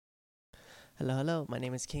Hello, hello. My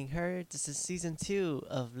name is King Herd. This is season two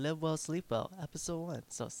of Live Well, Sleep Well, episode one.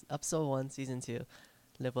 Episode one, season two,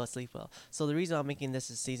 Live Well, Sleep Well. So, the reason I'm making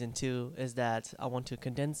this as season two is that I want to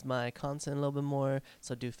condense my content a little bit more.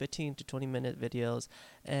 So, do 15 to 20-minute videos,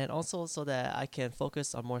 and also so that I can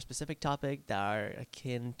focus on more specific topics that are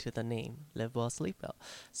akin to the name Live Well, Sleep Well.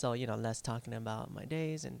 So, less talking about my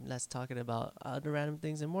days and less talking about other random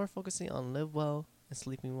things and more focusing on live well and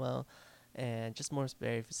sleeping well and just more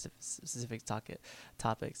very specific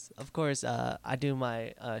topics. Of course, I do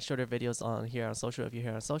my shorter videos on here on social. If you're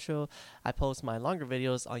here on social, I post my longer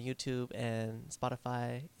videos on YouTube and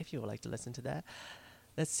Spotify. If you would like to listen to that,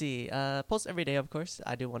 let's see. Post every day, of course.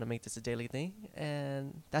 I do want to make this a daily thing,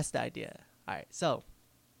 and that's the idea. All right, so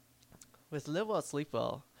with live well, sleep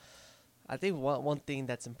well, I think one thing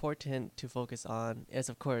that's important to focus on is,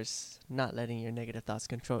 of course, not letting your negative thoughts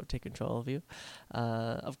take control of you.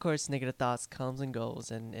 Of course, negative thoughts comes and goes,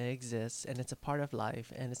 and it exists, and it's a part of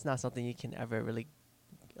life, and it's not something you can ever really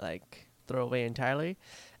throw away entirely.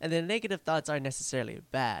 And the negative thoughts aren't necessarily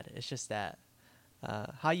bad. It's just that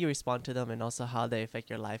how you respond to them and also how they affect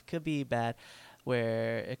your life could be bad,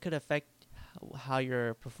 where it could affect how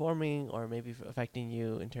you're performing or maybe affecting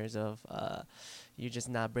you in terms of you just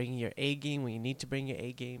not bringing your A game when you need to bring your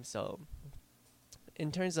A game. So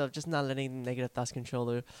in terms of just not letting negative thoughts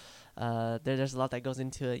control you, there's a lot that goes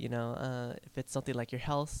into it. If it's something like your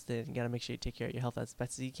health, then you gotta make sure you take care of your health as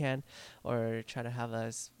best as you can, or try to have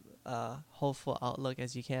as hopeful outlook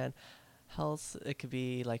as you can. Health, it could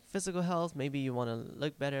be like physical health. Maybe you want to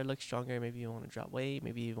look better, look stronger. Maybe you want to drop weight.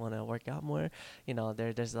 Maybe you want to work out more.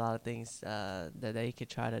 There's a lot of things that you could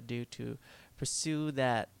try to do to pursue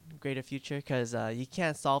that greater future, because you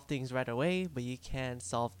can't solve things right away, but you can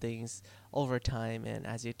solve things over time. And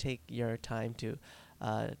as you take your time to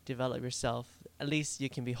develop yourself, at least you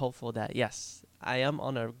can be hopeful that yes, I am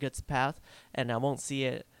on a good path, and I won't see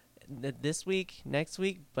it this week, next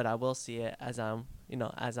week, but I will see it as I'm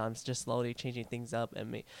just slowly changing things up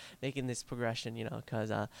and making this progression,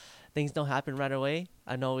 because things don't happen right away.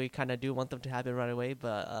 I know we kind of do want them to happen right away,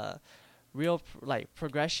 but real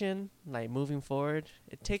progression, like moving forward,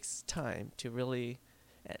 it takes time to really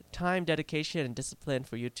time, dedication, and discipline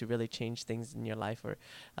for you to really change things in your life, or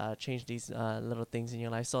change these little things in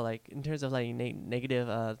your life. So like in terms of like negative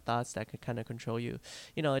thoughts that could kind of control you,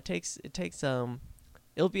 it takes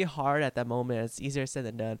it'll be hard at that moment. It's easier said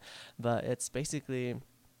than done, but it's basically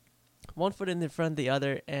one foot in the front of the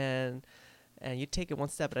other, and you take it one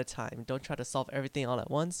step at a time. Don't try to solve everything all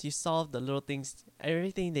at once. You solve the little things,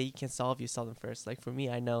 everything that you can solve. You solve them first. Like for me,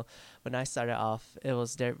 I know when I started off, it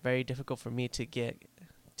was very difficult for me to get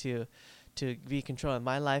to be controlling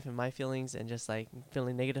my life and my feelings, and just like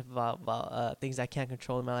feeling negative about things I can't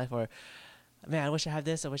control in my life, or man, I wish I had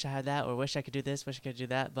this, I wish I had that, or wish I could do this, wish I could do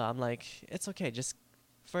that. But I'm like, it's okay. Just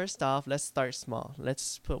first off, let's start small.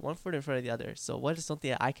 Let's put one foot in front of the other. So what is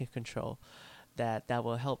something that I can control that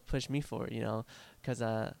will help push me forward? Because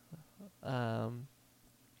um,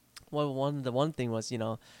 the one thing was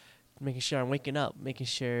making sure I'm waking up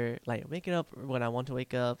when I want to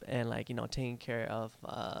wake up, and taking care of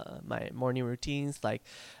my morning routines, like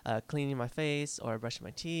cleaning my face or brushing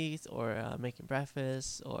my teeth, or making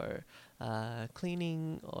breakfast, or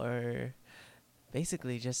cleaning, or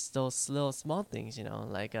basically just those little small things,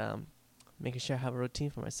 making sure I have a routine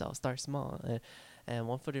for myself. Start small, and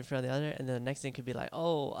one foot in front of the other, and then the next thing could be like,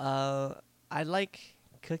 oh, I like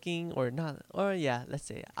cooking, or not, or yeah, let's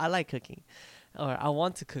say I like cooking, or I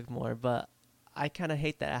want to cook more, but I kind of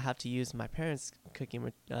hate that I have to use my parents'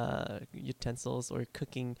 cooking utensils or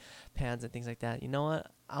cooking pans and things like that. You know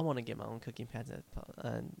what? I want to get my own cooking pans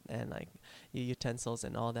and like utensils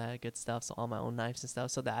and all that good stuff. So all my own knives and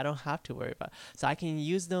stuff, so that I don't have to worry about. So I can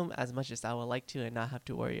use them as much as I would like to, and not have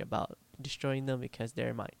to worry about destroying them because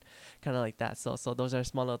they're mine. Kind of like that. So those are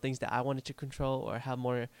small little things that I wanted to control or have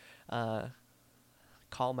more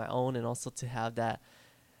call my own, and also to have that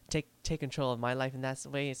take control of my life in that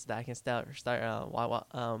way, so that I can start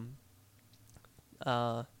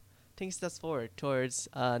taking steps forward towards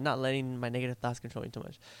not letting my negative thoughts control me too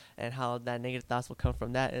much. And how that negative thoughts will come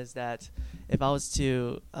from that is that if I was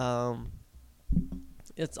to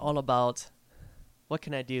it's all about what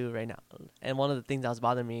can I do right now. And one of the things that was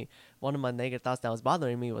bothering me, one of my negative thoughts that was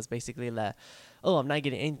bothering me was basically that, oh, I'm not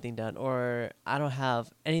getting anything done, or I don't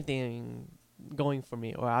have anything going for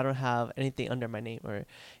me, or I don't have anything under my name, or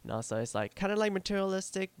so it's like kind of like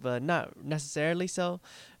materialistic, but not necessarily so.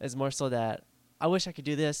 It's more so that I wish I could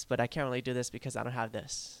do this, but I can't really do this because I don't have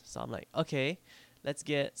this. So I'm like, okay, let's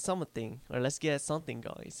get something, or let's get something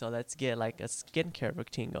going. So let's get like a skincare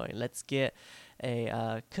routine going. Let's get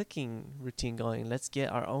a cooking routine going. Let's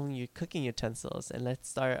get our own cooking utensils, and let's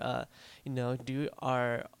start do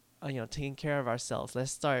our taking care of ourselves.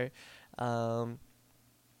 Let's start um,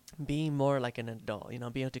 being more like an adult, being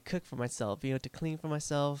able to cook for myself, being able to clean for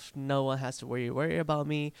myself. No one has to worry about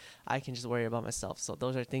me. I can just worry about myself. So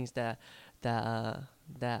those are things that uh,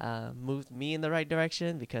 that moved me in the right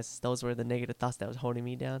direction, because those were the negative thoughts that was holding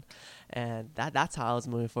me down, and that's how I was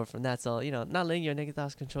moving forward from that. So not letting your negative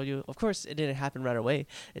thoughts control you. Of course, it didn't happen right away.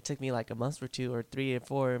 It took me like a month or two or 3 or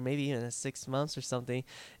 4, maybe even 6 months or something.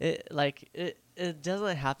 It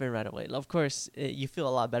doesn't happen right away. Of course, you feel a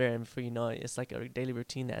lot better, and before you know it, it's like a daily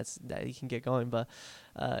routine that you can get going. But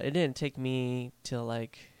it didn't take me till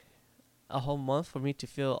like a whole month for me to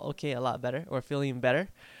feel okay, a lot better, or feeling better.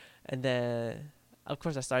 And then, of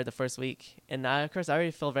course, I started the first week, and I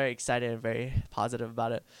already feel very excited and very positive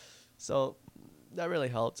about it. So that really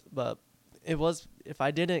helped. But it was, if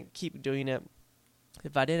I didn't keep doing it,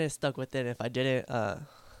 if I didn't stuck with it, if I didn't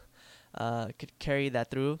could carry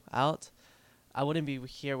that through out, I wouldn't be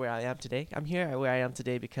here where I am today. I'm here where I am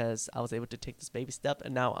today because I was able to take this baby step,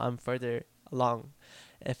 and now I'm further along.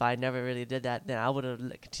 If I never really did that, then I would have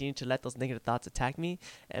continued to let those negative thoughts attack me,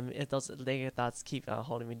 and if those negative thoughts keep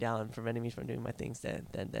holding me down and preventing me from doing my things, then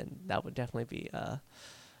that would definitely be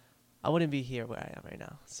I wouldn't be here where I am right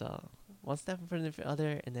now. So one step in front of the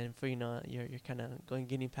other, and then you're kind of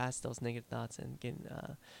getting past those negative thoughts, and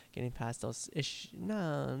getting past those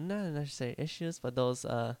not necessarily issues, but those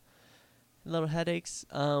little headaches.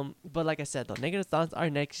 But like I said, though, negative thoughts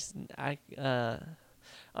aren't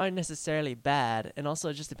necessarily bad, and also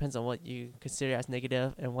it just depends on what you consider as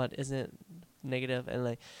negative and what isn't negative, and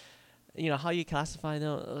like how you classify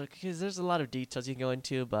them, because there's a lot of details you can go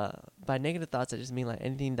into. But by negative thoughts, I just mean like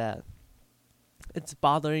anything that it's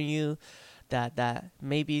bothering you, that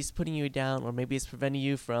maybe is putting you down, or maybe it's preventing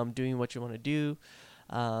you from doing what you want to do.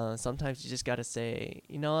 Sometimes you just gotta say,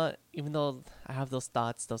 you know what, even though I have those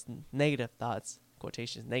thoughts, those negative thoughts,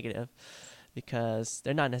 quotations negative, because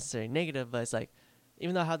they're not necessarily negative, but it's like,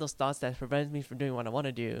 even though I have those thoughts that prevent me from doing what I want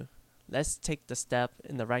to do, let's take the step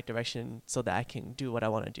in the right direction so that I can do what I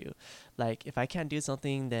want to do. Like, if I can't do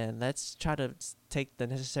something, then let's try to take the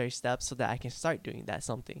necessary steps so that I can start doing that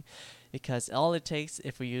something. Because all it takes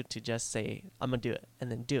is for you to just say, I'm going to do it,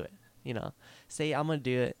 and then do it. Say I'm going to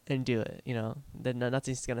do it and do it, then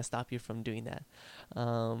nothing's going to stop you from doing that.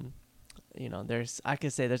 I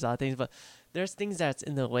could say there's a lot of things, but there's things that's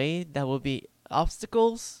in the way that will be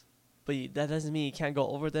obstacles, but that doesn't mean you can't go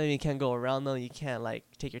over them, you can't go around them, you can't like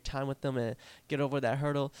take your time with them and get over that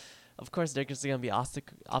hurdle. Of course, there's going to be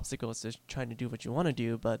obstacles to trying to do what you want to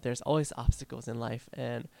do, but there's always obstacles in life,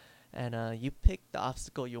 and you pick the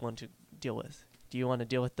obstacle you want to deal with. Do you want to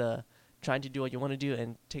deal with the trying to do what you want to do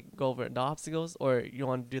and go over the obstacles, or you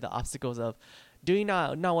want to do the obstacles of doing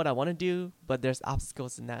not what I want to do, but there's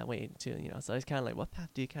obstacles in that way too, so it's kind of like, what path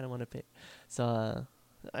do you kind of want to pick? So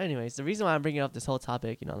anyways, the reason why I'm bringing up this whole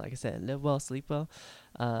topic, like I said, live well, sleep well,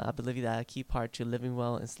 I believe that a key part to living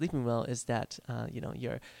well and sleeping well is that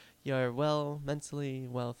you're well mentally,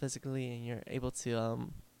 well physically, and you're able to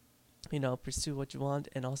pursue what you want,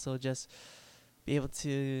 and also just be able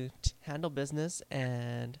to handle business,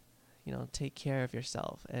 and take care of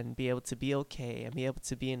yourself, and be able to be okay, and be able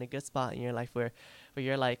to be in a good spot in your life where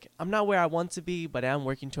you're like, I'm not where I want to be, but I'm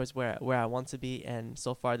working towards where I want to be. And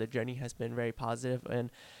so far the journey has been very positive,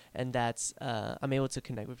 and that's I'm able to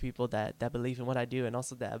connect with people that believe in what I do, and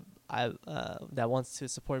also that that wants to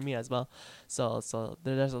support me as well. So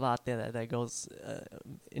there's a lot there that goes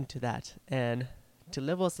into that. And to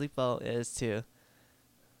live well, sleep well is to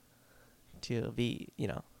be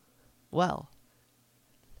well,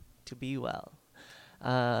 to be well.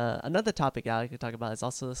 Another topic I like to talk about is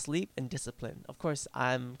also sleep and discipline. Of course,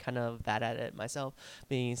 I'm kind of bad at it myself,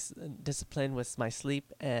 being disciplined with my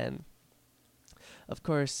sleep, and of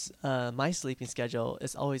course, my sleeping schedule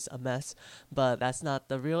is always a mess. But that's not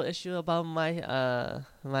the real issue about my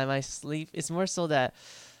my sleep. It's more so that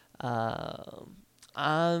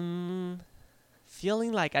I'm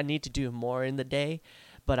feeling like I need to do more in the day,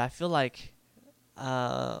 but I feel like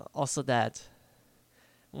also that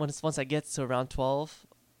once I get to around 12,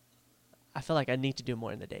 I feel like I need to do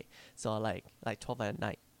more in the day. So like 12 at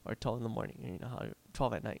night or 12 in the morning,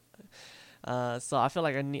 12 at night. So I feel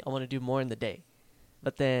like I want to do more in the day,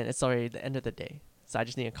 but then it's already the end of the day. So I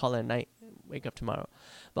just need to call it a night, wake up tomorrow.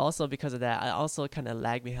 But also because of that, I also kind of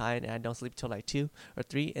lag behind, and I don't sleep till like 2 or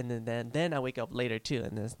 3, and then I wake up later too,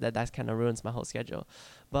 and that kind of ruins my whole schedule.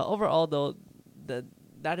 But overall though,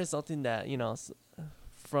 that is something that,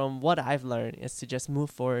 from what I've learned, is to just move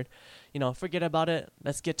forward, forget about it.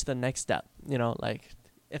 Let's get to the next step. Like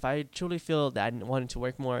if I truly feel that I wanted to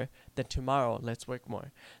work more, then tomorrow let's work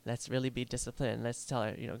more. Let's really be disciplined. Let's tell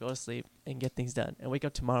her, go to sleep and get things done, and wake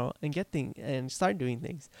up tomorrow and get things and start doing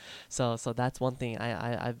things. So that's one thing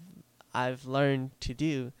I've learned to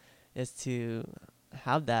do, is to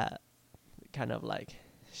have that kind of like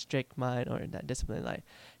strict mind or that discipline. Like,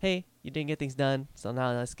 hey, you didn't get things done, so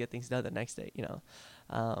now let's get things done the next day.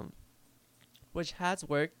 Which has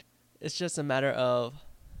worked. It's just a matter of,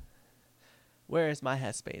 where is my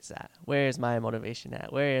headspace at? Where is my motivation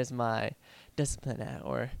at? Where is my discipline at?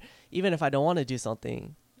 Or even if I don't want to do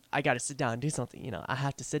something, I got to sit down and do something. I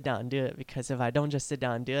have to sit down and do it, because if I don't just sit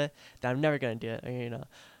down and do it, then I'm never going to do it.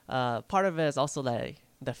 Or, part of it is also like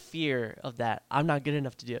the fear of that I'm not good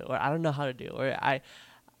enough to do it, or I don't know how to do it, or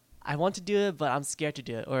I want to do it, but I'm scared to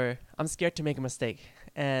do it, or I'm scared to make a mistake.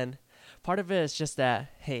 And part of it is just that,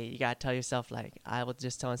 hey, you got to tell yourself, like, I would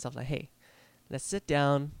just tell myself, like, hey, let's sit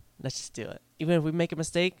down, let's just do it. Even if we make a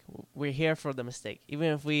mistake, we're here for the mistake.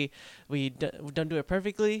 Even if we don't do it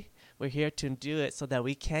perfectly, we're here to do it so that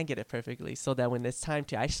we can get it perfectly, so that when it's time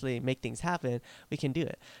to actually make things happen, we can do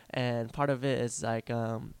it. And part of it is like,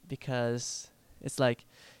 because it's like,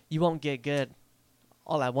 you won't get good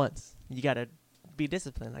all at once. You got to be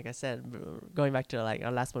disciplined, like I said, going back to like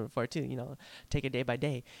our last one before too. Take it day by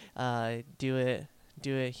day. Do it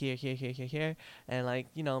here, and like,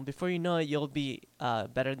 before you know it, you'll be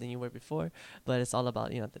better than you were before. But it's all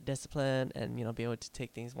about, the discipline, and be able to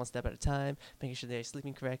take things one step at a time, making sure that you're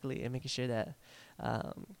sleeping correctly, and making sure that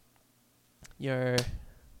you're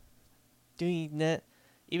doing it,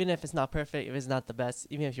 even if it's not perfect, if it's not the best,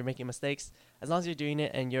 even if you're making mistakes, as long as you're doing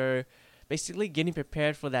it and you're basically getting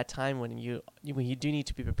prepared for that time when you do need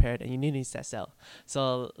to be prepared, and you need to set sail.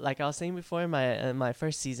 So like I was saying before, in my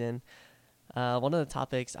first season, one of the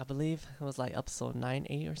topics, I believe it was like episode 9,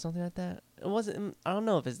 8 or something like that. It wasn't, I don't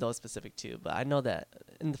know if it's those specific two, but I know that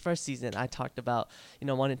in the first season I talked about,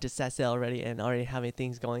 wanting to set sail already and already having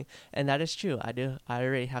things going. And that is true. I do. I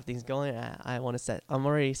already have things going. I'm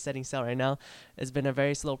already setting sail right now. It's been a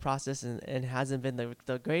very slow process, and it hasn't been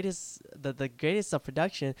the greatest of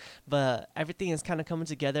production, but everything is kind of coming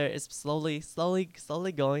together. It's slowly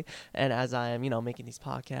going. And as I am, making these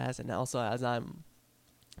podcasts, and also as I'm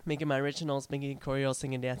making my originals, making choreos,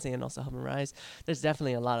 singing, dancing, and also helping Rise, there's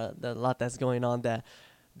definitely a lot that's going on that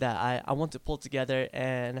I want to pull together.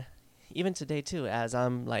 And even today too, as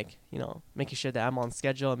I'm like, making sure that I'm on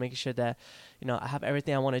schedule, and making sure that, I have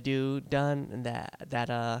everything I want to do done, and that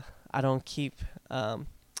I don't keep I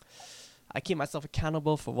keep myself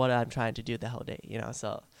accountable for what I'm trying to do the whole day.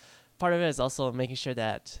 So part of it is also making sure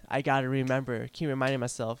that I gotta keep reminding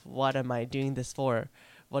myself, what am I doing this for?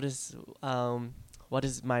 What is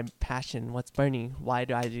my passion? What's burning? Why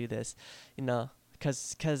do I do this?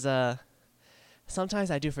 Because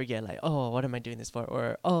sometimes I do forget, like, oh, what am I doing this for?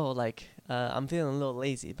 Or, oh, like, I'm feeling a little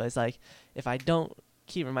lazy. But it's like, if I don't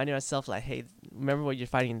keep reminding myself, like, hey, remember what you're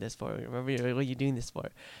fighting this for. Remember what you're doing this for.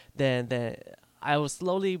 Then I will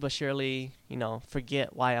slowly but surely,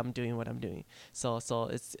 forget why I'm doing what I'm doing. So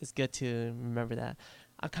it's good to remember that.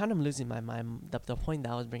 I'm kind of losing my mind, the point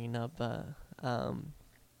that I was bringing up.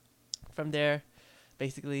 From there,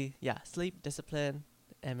 basically, yeah, sleep, discipline,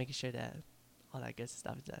 and making sure that all that good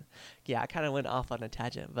stuff is done. Yeah, I kind of went off on a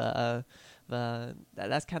tangent, but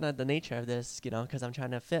that's kind of the nature of this, because I'm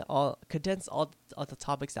trying to condense all the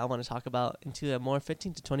topics that I want to talk about into a more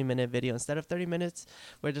 15 to 20 minute video instead of 30 minutes,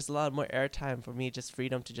 where there's a lot more airtime for me, just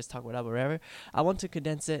freedom to just talk whatever. I want to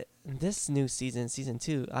condense it in this new season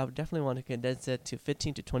 2. I would definitely want to condense it to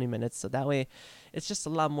 15 to 20 minutes, so that way it's just a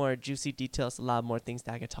lot more juicy details, a lot more things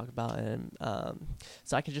that I can talk about, and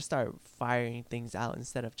so I can just start firing things out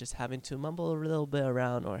instead of just having to mumble a little bit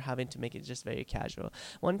around, or having to make it just very casual.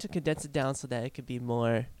 I wanted to condense it down so that it could be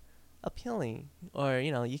more appealing, or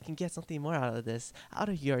you can get something more out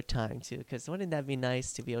of your time too, because wouldn't that be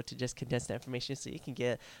nice to be able to just condense the information so you can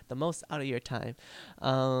get the most out of your time?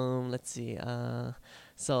 Let's see,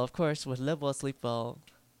 so of course, with Live Well Sleep Well,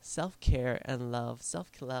 self-care and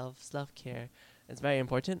self-care is very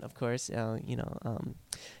important. Of course, you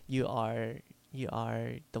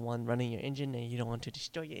are the one running your engine, and you don't want to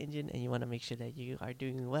destroy your engine, and you want to make sure that you are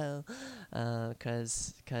doing well,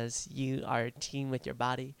 because you are a team with your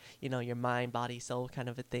body, your mind, body, soul kind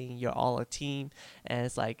of a thing. You're all a team, and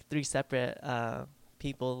it's like 3 separate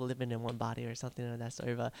people living in one body or something of that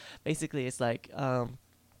sort. But basically, it's like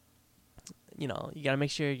you gotta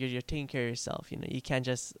make sure you're taking care of yourself. You can't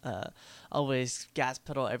just always gas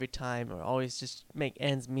pedal every time, or always just make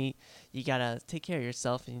ends meet. You gotta take care of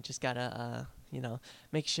yourself, and you just gotta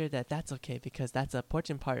make sure that that's okay, because that's an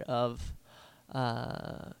important part of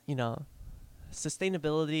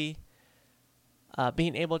sustainability,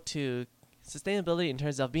 being able to sustainability in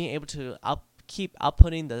terms of being able to keep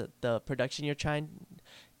outputting the production you're trying,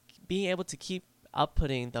 being able to keep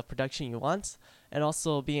outputting the production you want, and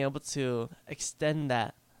also being able to extend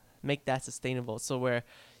that, make that sustainable. So where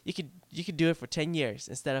you could do it for 10 years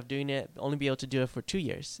instead of doing it only be able to do it for 2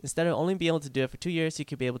 years. Instead of only being able to do it for 2 years, you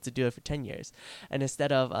could be able to do it for 10 years. And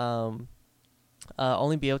instead of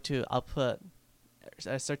only be able to output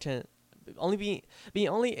a certain, being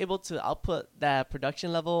only able to output that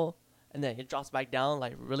production level, and then it drops back down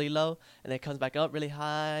like really low, and then it comes back up really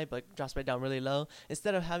high but drops back down really low.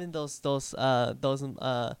 Instead of having those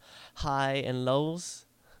high and lows,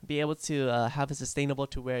 be able to have it sustainable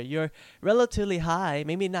to where you're relatively high,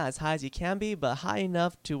 maybe not as high as you can be, but high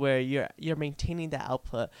enough to where you're maintaining that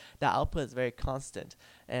output. That output is very constant,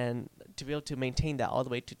 and to be able to maintain that all the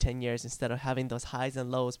way to 10 years instead of having those highs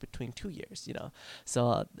and lows between 2 years,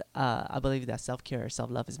 So I believe that self-care or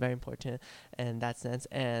self-love is very important in that sense,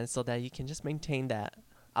 and so that you can just maintain that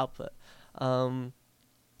output.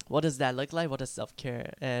 What does that look like? What does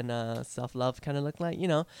self-care and self-love kind of look like?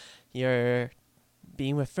 You're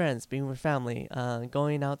being with friends, being with family,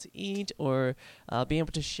 going out to eat, or being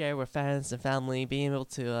able to share with friends and family, being able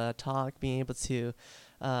to talk, being able to,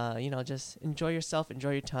 just enjoy yourself,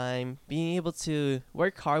 enjoy your time, being able to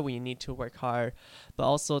work hard when you need to work hard, but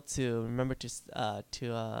also to remember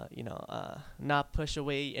to not push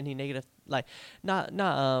away any negative, like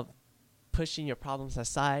not pushing your problems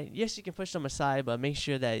aside. Yes, you can push them aside, but make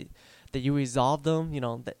sure that you resolve them,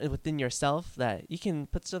 within yourself, that you can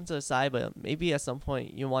put them to the side, but maybe at some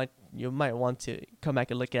point you might want to come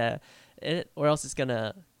back and look at it, or else it's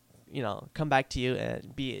gonna, come back to you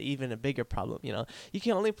and be even a bigger problem. You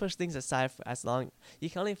can only push things aside you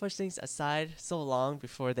can only push things aside so long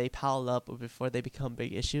before they pile up or before they become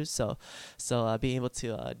big issues. So being able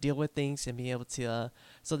to deal with things and being able to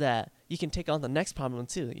so that you can take on the next problem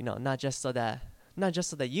too. Not just so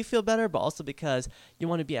that you feel better, but also because you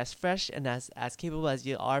want to be as fresh and as capable as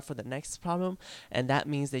you are for the next problem, and that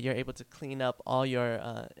means that you're able to clean up all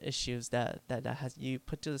your issues that has you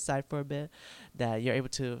put to the side for a bit, that you're able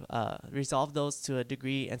to resolve those to a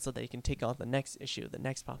degree, and so that you can take on the next issue, the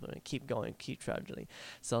next problem, and keep going, keep traveling.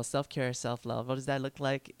 So self-care, self-love, what does that look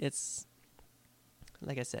like? It's,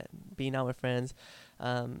 like I said, being out with friends.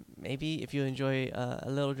 Maybe if you enjoy a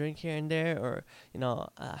little drink here and there, or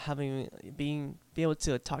being able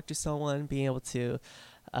to talk to someone, being able to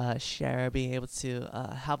share, being able to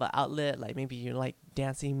have an outlet. Like maybe you like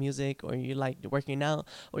dancing music, or you like working out,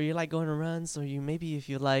 or you like going on runs, or maybe if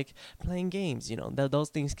you like playing games. Those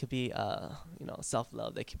things could be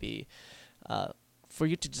self-love. They could be for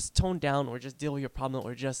you to just tone down, or just deal with your problem,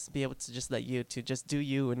 or just be able to just let you to just do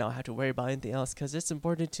you and not have to worry about anything else. Because it's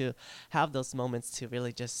important to have those moments to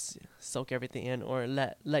really just soak everything in, or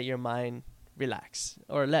let your mind relax,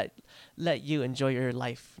 or let you enjoy your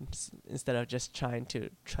life instead of just trying to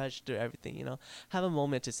trudge through everything. Have a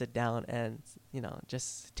moment to sit down and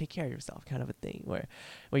just take care of yourself, kind of a thing, where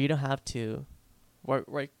you don't have to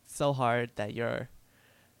work so hard that you're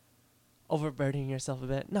overburdening yourself a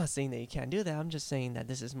bit. Not saying that you can't do that. I'm just saying that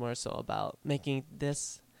this is more so about making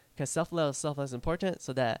this, because self-love is important,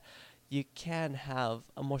 so that you can have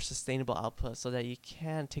a more sustainable output, so that you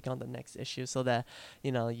can take on the next issue, so that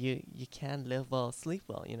you can live well, sleep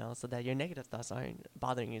well, so that your negative thoughts aren't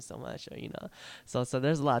bothering you so much, or so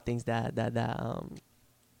there's a lot of things that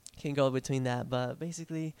can go between that. But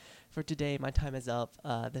basically, for today, my time is up.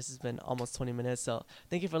 This has been almost 20 minutes, so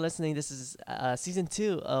thank you for listening. This is season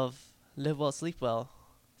 2 of Live Well, Sleep Well,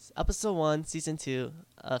 episode 1, season 2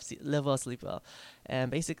 of Live Well, Sleep Well.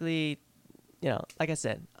 And basically, like I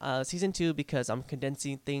said, season 2, because I'm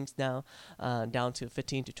condensing things now down to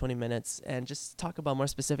 15 to 20 minutes, and just talk about more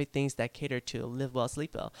specific things that cater to live well,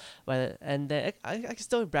 sleep well. And then I can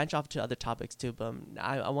still branch off to other topics too, but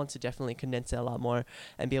I want to definitely condense it a lot more,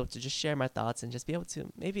 and be able to just share my thoughts, and just be able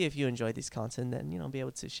to, maybe if you enjoy this content, then be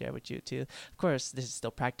able to share with you too. Of course, this is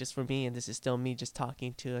still practice for me, and this is still me just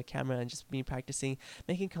talking to a camera, and just me practicing,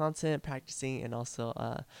 making content, practicing, and also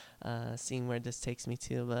seeing where this takes me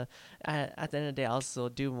to. But at the end of the day, I also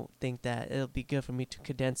do think that it'll be good for me to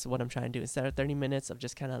condense what I'm trying to do. Instead of 30 minutes of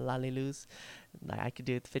just kind of lolly-loos, like I could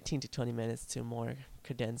do 15 to 20 minutes to more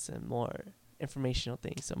condensed and more informational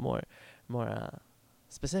things, so more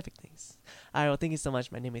specific things. All right, well, thank you so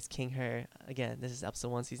much. My name is King Her. Again, this is episode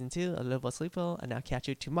 1, season 2 of Live Well, Sleep Well, and I'll catch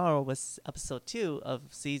you tomorrow with episode 2 of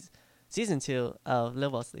season 2 of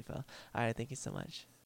Live Well, Sleep Well. All right, thank you so much.